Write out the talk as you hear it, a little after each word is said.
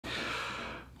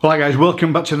Well, hi guys,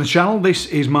 welcome back to the channel. This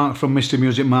is Mark from Mr.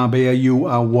 Music Marbella. You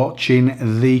are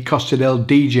watching the Costa del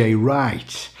DJ.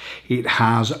 Right, it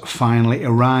has finally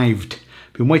arrived.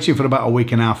 Been waiting for about a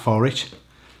week and a half for it,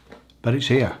 but it's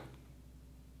here.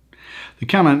 The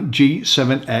Canon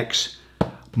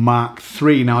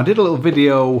G7Xmk3. Now, I did a little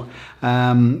video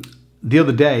the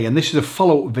other day, and this is a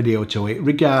follow-up video to it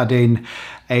regarding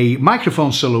a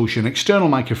microphone solution, external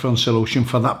microphone solution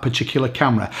for that particular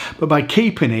camera, but by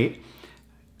keeping it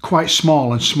quite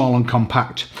small and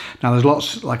compact. Now there's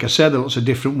lots, like I said, there's lots of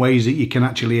different ways that you can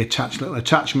actually attach little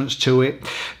attachments to it.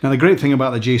 Now the great thing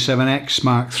about the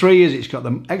G7Xmk3 is it's got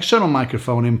the external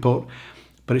microphone input,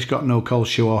 but it's got no cold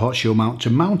shoe or hot shoe mount to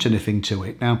mount anything to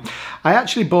it. Now I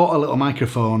actually bought a little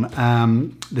microphone,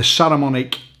 the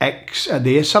Saramonic SR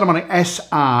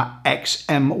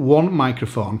XM1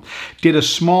 microphone. Did a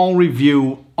small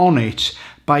review on it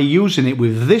by using it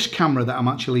with this camera that I'm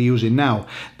actually using now,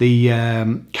 the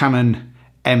Canon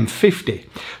M50.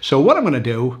 So what I'm going to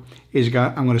do is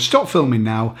I'm going to stop filming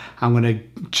now. I'm going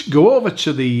to go over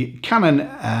to the Canon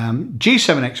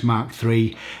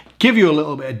G7Xmk3, give you a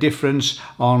little bit of difference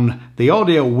on the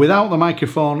audio without the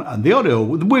microphone and the audio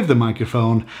with the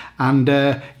microphone, and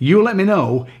you let me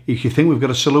know if you think we've got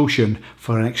a solution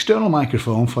for an external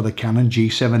microphone for the Canon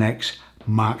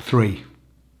G7Xmk3.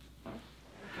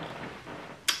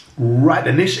 Right,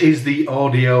 and this is the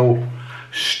audio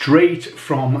straight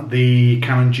from the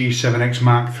Canon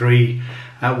G7Xmk3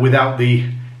 without the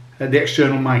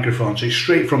external microphone, so it's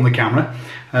straight from the camera.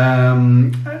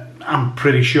 I'm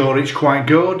pretty sure it's quite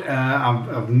good.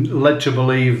 I'm led to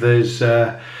believe there's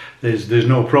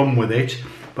no problem with it,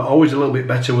 but always a little bit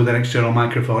better with an external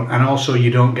microphone, and also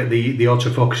you don't get the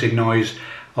autofocusing noise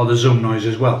or the zoom noise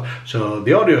as well. So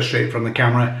the audio straight from the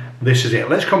camera, this is it.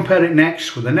 Let's compare it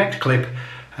next with the next clip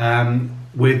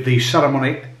with the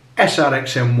Saramonic SR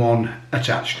XM1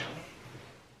 attached.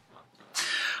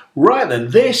 Right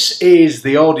then, this is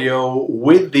the audio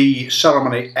with the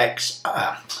Saramonic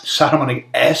SR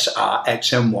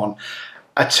XM1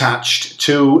 attached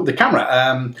to the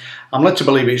camera. I'm led to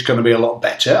believe it's going to be a lot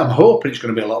better. I'm hoping it's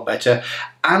going to be a lot better,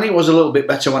 and it was a little bit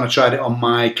better when I tried it on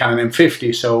my Canon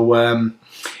M50. So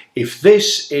if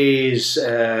this is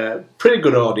pretty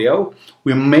good audio,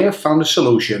 we may have found a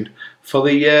solution for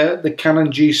the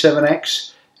Canon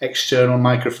G7X external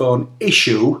microphone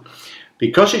issue,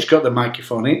 because it's got the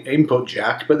microphone input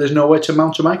jack, but there's nowhere to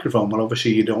mount a microphone. Well,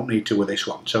 obviously you don't need to with this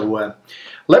one. So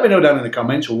let me know down in the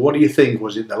comments, what do you think?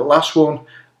 Was it the last one,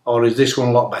 or is this one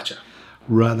a lot better?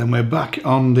 Right, then we're back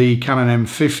on the Canon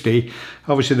M50.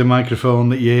 Obviously the microphone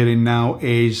that you're hearing now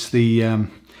is the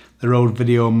Rode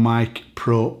Video Mic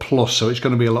Pro Plus, so it's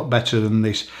going to be a lot better than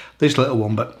this little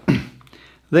one. But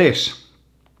this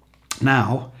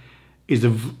now is the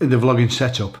vlogging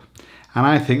setup, and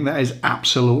I think that is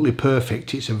absolutely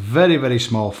perfect. It's a very, very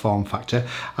small form factor.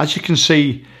 As you can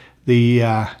see, the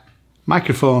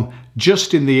microphone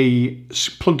just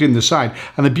plugged in the side,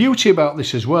 and the beauty about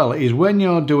this as well is when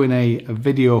you're doing a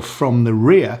video from the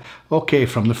rear, okay,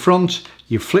 from the front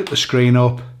you flip the screen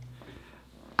up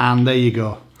and there you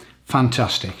go.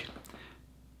 Fantastic.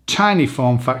 Tiny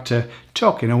form factor,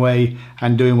 talking away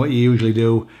and doing what you usually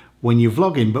do when you're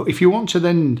vlogging. But if you want to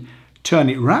then turn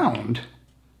it round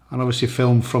and obviously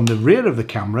film from the rear of the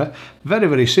camera, very,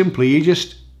 very simply, you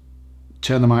just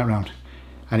turn the mic round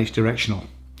and it's directional.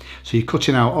 So you're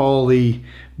cutting out all the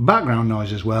background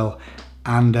noise as well,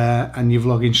 and you're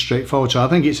vlogging straight forward. So I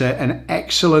think it's an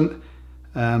excellent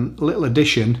little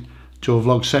addition to a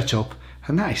vlog setup,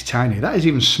 and that is tiny. That is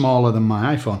even smaller than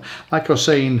my iPhone. Like I was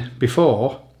saying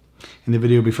before, in the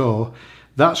video before,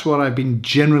 that's what I've been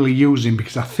generally using,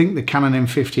 because I think the Canon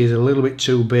M50 is a little bit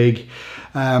too big.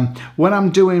 When I'm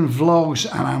doing vlogs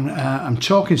and I'm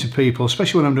talking to people,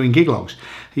 especially when I'm doing gig logs,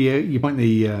 you point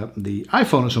the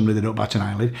iPhone at somebody, they don't bat an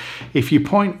eyelid. If you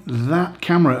point that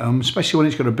camera at them, especially when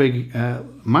it's got a big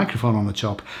microphone on the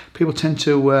top, people tend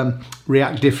to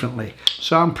react differently.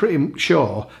 So I'm pretty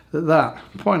sure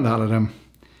point that at them,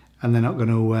 and they're not going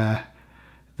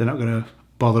to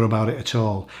bother about it at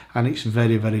all, and it's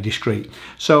very, very discreet.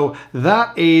 So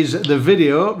that is the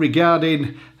video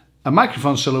regarding a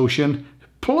microphone solution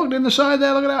plugged in the side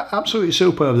there. Look at that, absolutely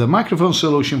superb. The microphone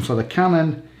solution for the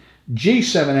Canon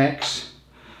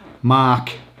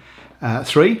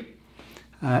G7Xmk3.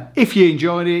 If you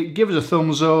enjoyed it, give us a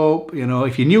thumbs up. You know,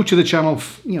 if you're new to the channel,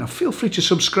 feel free to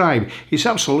subscribe. It's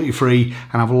absolutely free,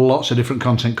 and I have lots of different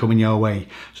content coming your way.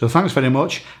 So thanks very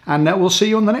much, and we'll see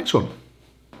you on the next one.